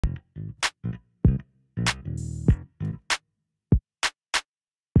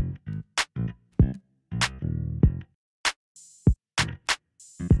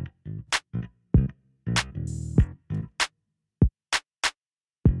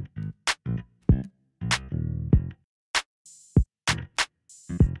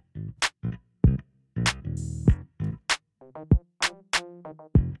You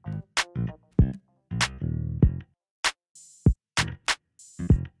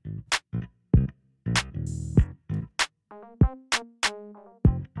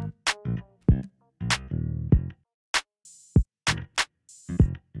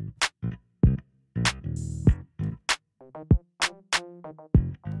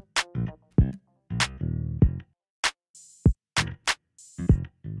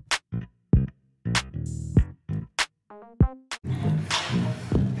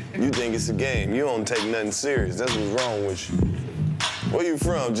think it's a game. You don't take nothing serious. That's what's wrong with you. Where you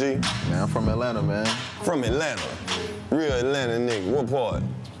from, G? Man, I'm from Atlanta, man. From Atlanta? Real Atlanta nigga. What part?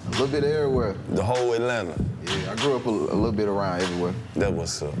 A little bit of everywhere. The whole Atlanta? Yeah, I grew up a little bit around everywhere. That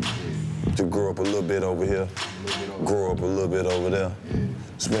what's up. Yeah. You grew up a little bit over here, grew up a little bit over there. Yeah.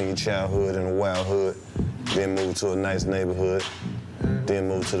 Spend your childhood in a wild hood, then move to a nice neighborhood, then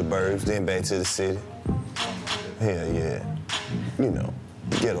move to the burbs, then back to the city. Hell yeah. You know,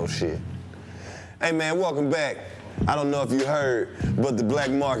 ghetto shit. Hey man, welcome back. I don't know if you heard, but the black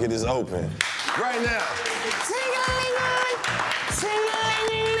market is open right now.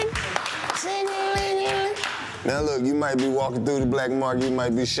 Now look, you might be walking through the black market, you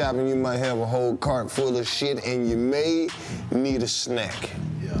might be shopping, you might have a whole cart full of shit, and you may need a snack.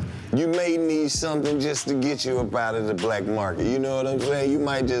 Yeah. You may need something just to get you up out of the black market. You know what I'm saying? You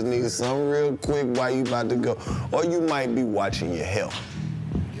might just need something real quick while you about to go. Or you might be watching your health.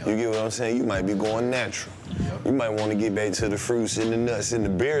 Yep. You get what I'm saying? You might be going natural. Yep. You might want to get back to the fruits and the nuts and the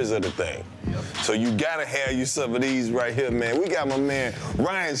berries of the thing. Yep. So you gotta have you some of these right here, man. We got my man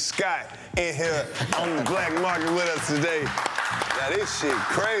Ryan Scott in here on the black market with us today. Now this shit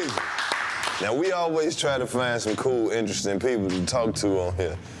crazy. Now we always try to find some cool, interesting people to talk to on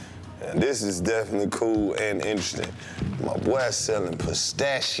here. And this is definitely cool and interesting. My boy's selling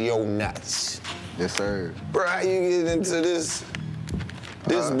pistachio nuts. Yes, sir. Bro, how you get into this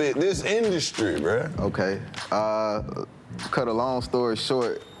industry, bro? Okay. Cut a long story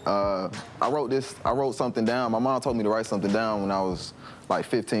short, I wrote something down. My mom told me to write something down when I was like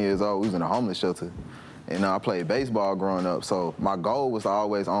 15 years old. We was in a homeless shelter. And I played baseball growing up, so my goal was to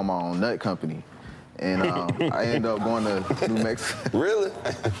always own my own nut company. And I ended up going to New Mexico. Really?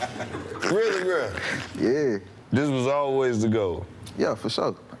 Really, bro? Yeah. This was always the goal? Yeah, for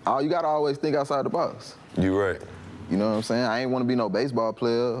sure. You gotta always think outside the box. You right. You know what I'm saying? I ain't want to be no baseball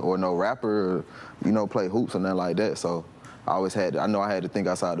player or no rapper or, you know, play hoops or nothing like that. So I know I had to think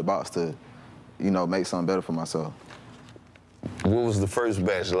outside the box to, you know, make something better for myself. What was the first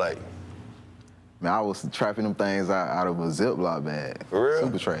batch like? Man, I was trapping them things out of a Ziploc bag. For real?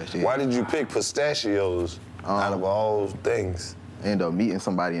 Super trash, yeah. Why did you pick pistachios out of all things? I ended up meeting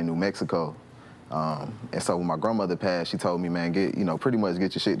somebody in New Mexico. And so when my grandmother passed, she told me, man, pretty much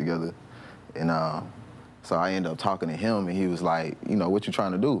get your shit together. And so I ended up talking to him, and he was like, you know, what you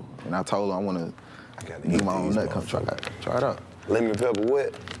trying to do? And I told him I want to do my own nut. Come try it out. Lemon pepper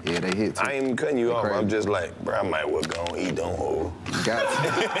wet? Yeah, they hit too. I ain't even cutting you off. I'm just like, bro, I might well go and eat them whole. Got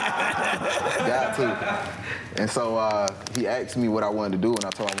to. Got to. And so he asked me what I wanted to do, and I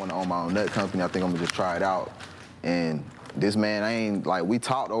told him I want to own my own nut company. I think I'm going to just try it out. And this man, we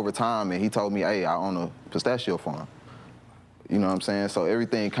talked over time, and he told me, hey, I own a pistachio farm. You know what I'm saying? So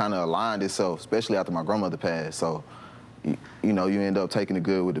everything kind of aligned itself, especially after my grandmother passed. So, you know, you end up taking the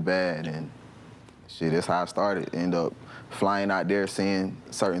good with the bad, and shit, that's how I started. End up flying out there, seeing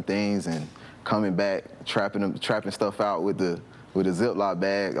certain things, and coming back, trapping stuff out with the Ziploc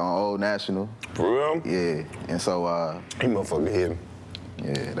bag on Old National. For real? Yeah, and so he motherfucker hit.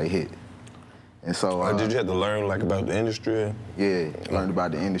 Yeah, they hit. And so did you have to learn about the industry? Yeah, learned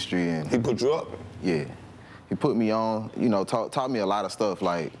about the industry. And he put you up? Yeah. He put me on, you know, taught me a lot of stuff,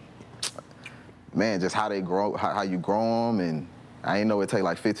 like, man, just how they grow, how you grow them, and I didn't know it take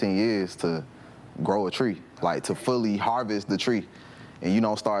like 15 years to grow a tree, like to fully harvest the tree. And you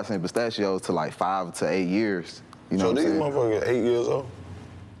don't start seeing pistachios till like 5 to 8 years. You know so these motherfuckers 8 years old?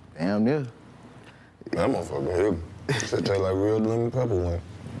 Damn near. That motherfucker here. Should taste like real lemon pepper one.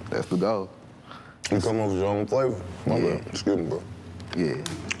 That's the goal. You come up with your own flavor. My bad. Excuse me, bro. Yeah.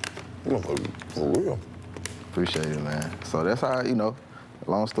 Motherfucker, for real. Appreciate it, man. So that's how, you know,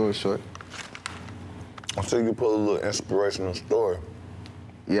 long story short. I think you put a little inspirational story.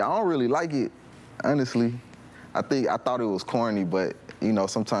 Yeah, I don't really like it, honestly. I thought it was corny, but, you know,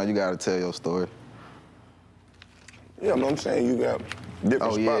 sometimes you gotta tell your story. Yeah, but I'm saying you got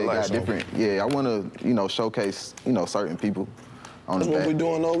different spotlights. You got different. Yeah, I wanna, you know, showcase, you know, certain people on the back. That's what we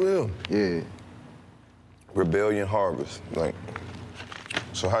doing over here. Yeah. Rebellion Harvest, like.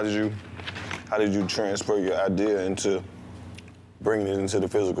 So how did you transfer your idea into bringing it into the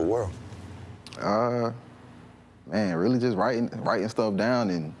physical world? man, really just writing stuff down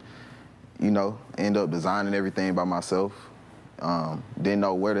and, you know, end up designing everything by myself. Didn't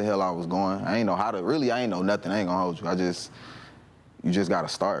know where the hell I was going. I ain't know how to, really, I ain't know nothing. I ain't gonna hold you. You just gotta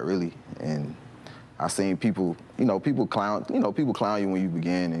start, really. And I seen people, people clown you when you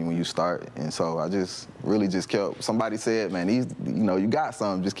begin and when you start. And so I just really just kept, somebody said, man, you got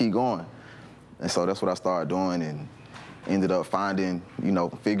something, just keep going. And so that's what I started doing and ended up finding,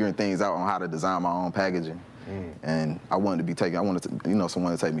 figuring things out on how to design my own packaging. And I wanted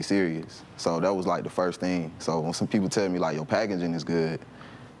someone to take me serious. So that was like the first thing. So when some people tell me like your packaging is good,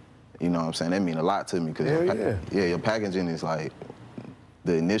 you know what I'm saying, that mean a lot to me. Cause your packaging is like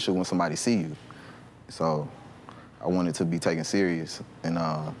the initial when somebody see you. So I wanted to be taken serious. And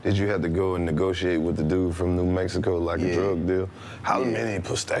did you have to go and negotiate with the dude from New Mexico like a drug deal? How many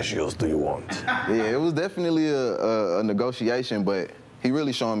pistachios do you want? Yeah, it was definitely a negotiation, but he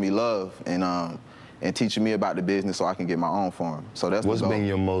really showing me love and teaching me about the business so I can get my own farm. So that's what's been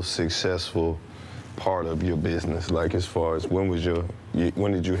your most successful part of your business? Like as far as when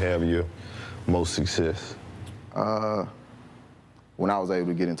did you have your most success? When I was able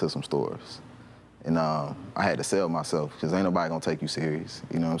to get into some stores. And I had to sell myself because ain't nobody gonna take you serious,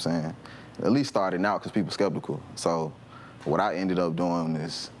 you know what I'm saying? At least starting out because people skeptical. So what I ended up doing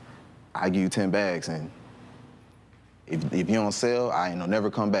is I give you 10 bags and if you don't sell, I ain't gonna never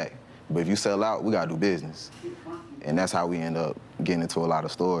come back. But if you sell out, we gotta do business. And that's how we end up getting into a lot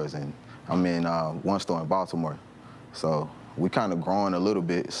of stores. And I'm in one store in Baltimore. So we kind of growing a little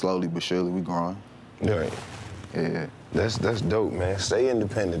bit, slowly but surely we growing. Right. Yeah. That's dope, man. Stay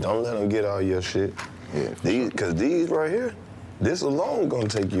independent. Don't let them get all your shit. Yeah. Because these right here, this alone gonna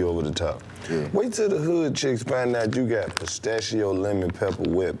take you over the top. Yeah. Wait till the hood chicks find out you got pistachio, lemon, pepper,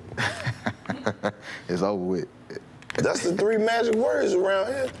 whip. It's over with. That's the 3 magic words around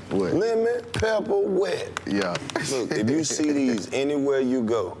here. What? Lemon, pepper, wet. Yeah. Look, if you see these anywhere you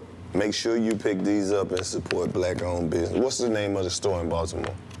go, make sure you pick these up and support Black-owned business. What's the name of the store in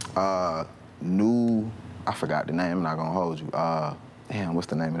Baltimore? I forgot the name, I'm not gonna hold you. Damn, what's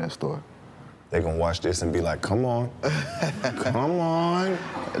the name of that store? They gonna watch this and be like, come on. Come on.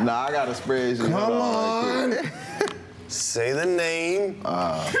 Nah, I got a spreadsheet. Come on. Say the name.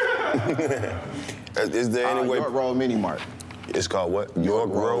 Is there any way? York Road Mini Mart. It's called what? York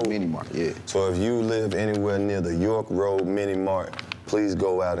Road Mini Mart, yeah. So if you live anywhere near the York Road Mini Mart, please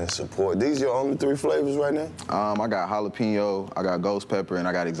go out and support. These your only 3 flavors right now? I got jalapeno, I got ghost pepper, and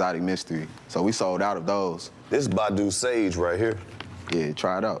I got exotic mystery. So we sold out of those. This Badu Sage right here. Yeah,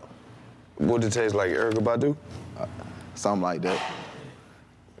 try it out. What it taste like, Erykah Badu? Something like that.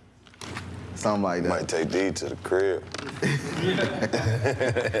 Something like that. Might take these to the crib.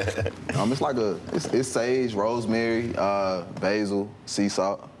 It's like it's sage, rosemary, basil, sea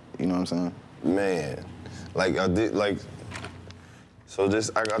salt. You know what I'm saying? Man, so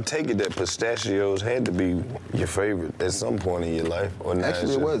I take it that pistachios had to be your favorite at some point in your life, or not?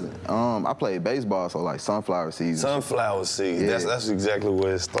 Actually, it wasn't. I played baseball, so like sunflower seeds. Sunflower seeds. Yeah. That's exactly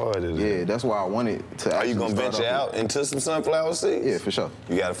where it started. Yeah, that's why I wanted to. Are you gonna venture out into some sunflower seeds? Yeah, for sure.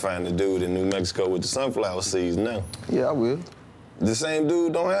 You gotta find the dude in New Mexico with the sunflower seeds now. Yeah, I will. The same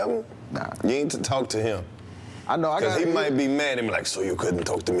dude don't have them? Nah. You need to talk to him. I know. Because he might be mad and be like, so you couldn't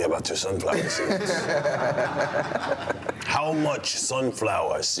talk to me about your sunflower seeds? How much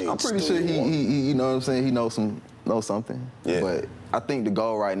sunflower seeds? I'm pretty sure he you know what I'm saying, he knows something. Yeah. But I think the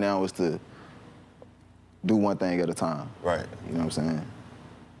goal right now is to do one thing at a time. Right. You know what I'm saying?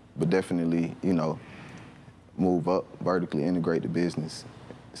 But definitely, move up, vertically integrate the business.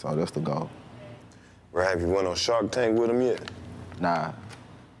 So that's the goal. Right, have you went on Shark Tank with him yet? Nah,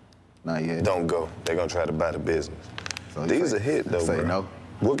 not yet. Don't go. They're gonna try to buy the business. So These are hit though, say bro. No.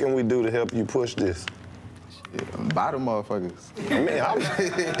 What can we do to help you push this? Yeah, buy them motherfuckers. I mean, I'm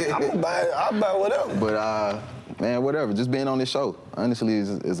gonna buy it. I'll buy whatever. But man, whatever. Just being on this show, honestly,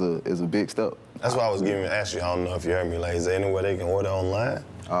 is a big step. That's why I was getting to ask you. I don't know if you heard me. Like, is there anywhere they can order online?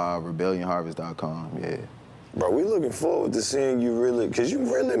 Rebellionharvest.com. Yeah. Bro, we looking forward to seeing you really, cause you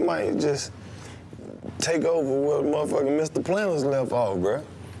really might just take over what motherfucking Mr. Planners left off, bro.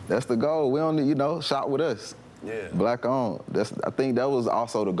 That's the goal. We only, shop with us. Yeah. Black owned. I think that was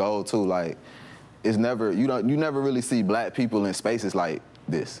also the goal too. Like, it's never, you never really see black people in spaces like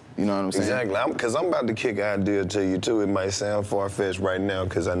this. You know what I'm saying? Exactly. Because I'm about to kick an idea to you too. It might sound far-fetched right now,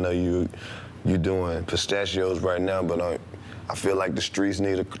 because I know you're doing pistachios right now, but I feel like the streets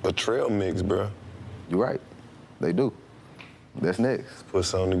need a trail mix, bro. You're right. They do. That's next. Put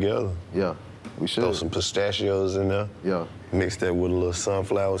something together. Yeah, we should. Throw some pistachios in there. Yeah. Mix that with a little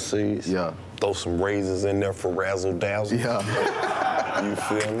sunflower seeds. Yeah. Throw some raisins in there for razzle dazzle. Yeah. You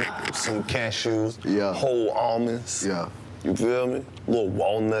feel me? Some cashews, Yeah. whole almonds. Yeah. You feel me? Little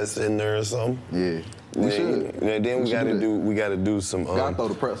walnuts in there or something. Yeah. We should. Then we gotta do some. Gotta throw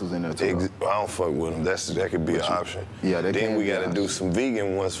the pretzels in there too. I don't fuck with them. That could be an option. Yeah, then we gotta do some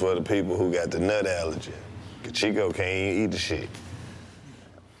vegan ones for the people who got the nut allergy. Chico can't even eat the shit.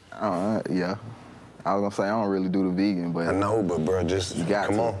 Yeah. I was gonna say I don't really do the vegan, but I know, but bro, just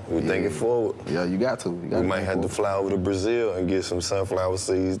come on. We think it forward. Yeah, you got to. We might have to fly over to Brazil and get some sunflower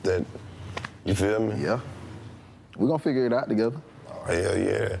seeds that. You feel me? Yeah. We're gonna figure it out together. Oh, hell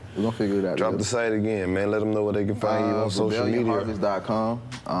yeah. We're gonna figure it out Drop together. the site again, man. Let them know where they can find you on social media.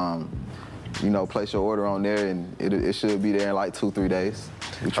 RebellionHarvest.com. You know, place your order on there, and it should be there in like 2-3 days.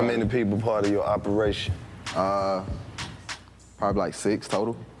 How many people part of your operation? Probably like 6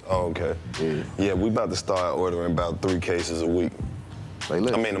 total. Oh, okay. Yeah. Yeah, we about to start ordering about 3 cases a week. Say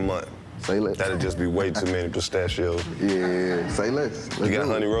less. I mean a month. Say less. That'd just be way too many pistachios. Yeah, say less. You got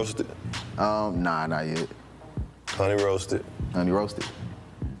honey roasted? Nah, not yet. Honey roasted? Honey roasted.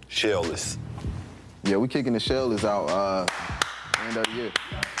 Shellless? Yeah, we kicking the shellless out end of the year.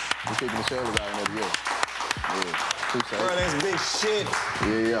 We kicking the shellless out end of the year. Yeah, appreciate Bro, it. that's big shit.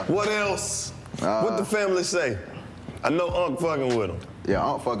 Yeah. What else? What the family say? I know Unc fucking with him. Yeah,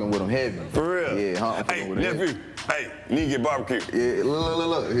 Unc fucking with him heavy. For real? Yeah, Unc fucking with him nephew, hey, you need to get barbecue. Yeah,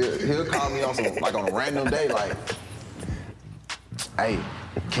 look. He'll call me on some, like on a random day, like, hey,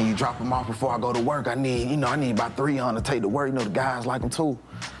 can you drop him off before I go to work? I need about 300 to take to work. You know, the guys like them too.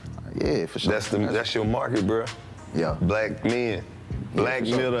 Yeah, for sure. That's your market, bro. Yeah. Black men. Black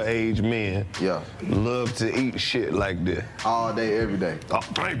middle-aged men love to eat shit like this. All day, every day. Oh,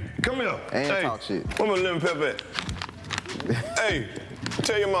 hey, come here. And talk shit. Where my lemon pepper at? Hey,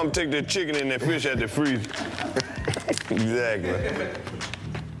 tell your mom to take that chicken and that fish out the freezer. Exactly.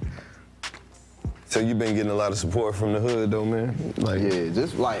 So you been getting a lot of support from the hood though, man? Like, yeah,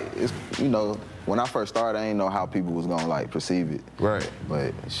 just like, it's, you know, when I first started, I didn't know how people was gonna like perceive it. Right.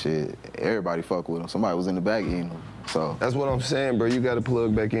 But shit, everybody fuck with them. Somebody was in the back eating them. So that's what I'm saying, bro. You got to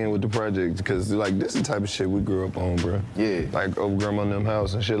plug back in with the project because, like, this is the type of shit we grew up on, bro. Yeah. Like over grandma and them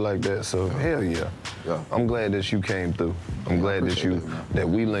house and shit like that. So hell yeah. Yeah. I'm glad that you came through. I'm glad that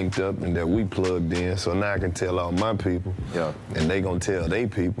we linked up and that we plugged in. So now I can tell all my people. Yeah. And they gonna tell they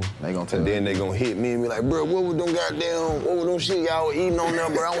people. They gonna tell. And then they gonna hit me and be like, bro, what was them shit y'all eating on there,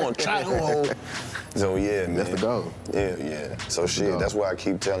 bro? I want to try them whole. So yeah, man. That's the goal. Yeah. So shit, that's why I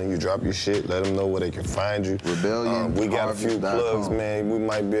keep telling you, drop your shit, let them know where they can find you. Rebellion. We got a few plugs, man. We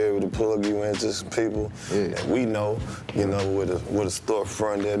might be able to plug you into some people that we know, with a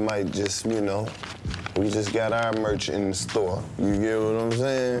storefront that might just, we just got our merch in the store. You get what I'm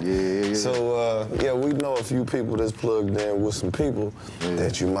saying? Yeah. So we know a few people that's plugged in with some people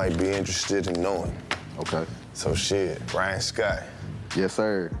that you might be interested in knowing. Okay. So shit, Ryan Scott. Yes,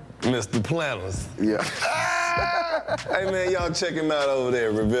 sir. Mr. Planners. Yeah. Hey, man, y'all check him out over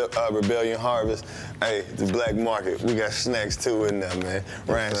there, Rebellion Harvest. Hey, the black market. We got snacks, too, in there, man.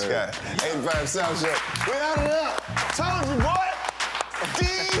 Ryan Scott. 85 South Show. We out it up. Told you, boy.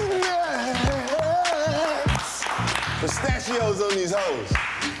 These nuts. Pistachios on these hoes.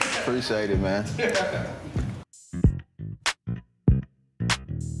 Appreciate it, man.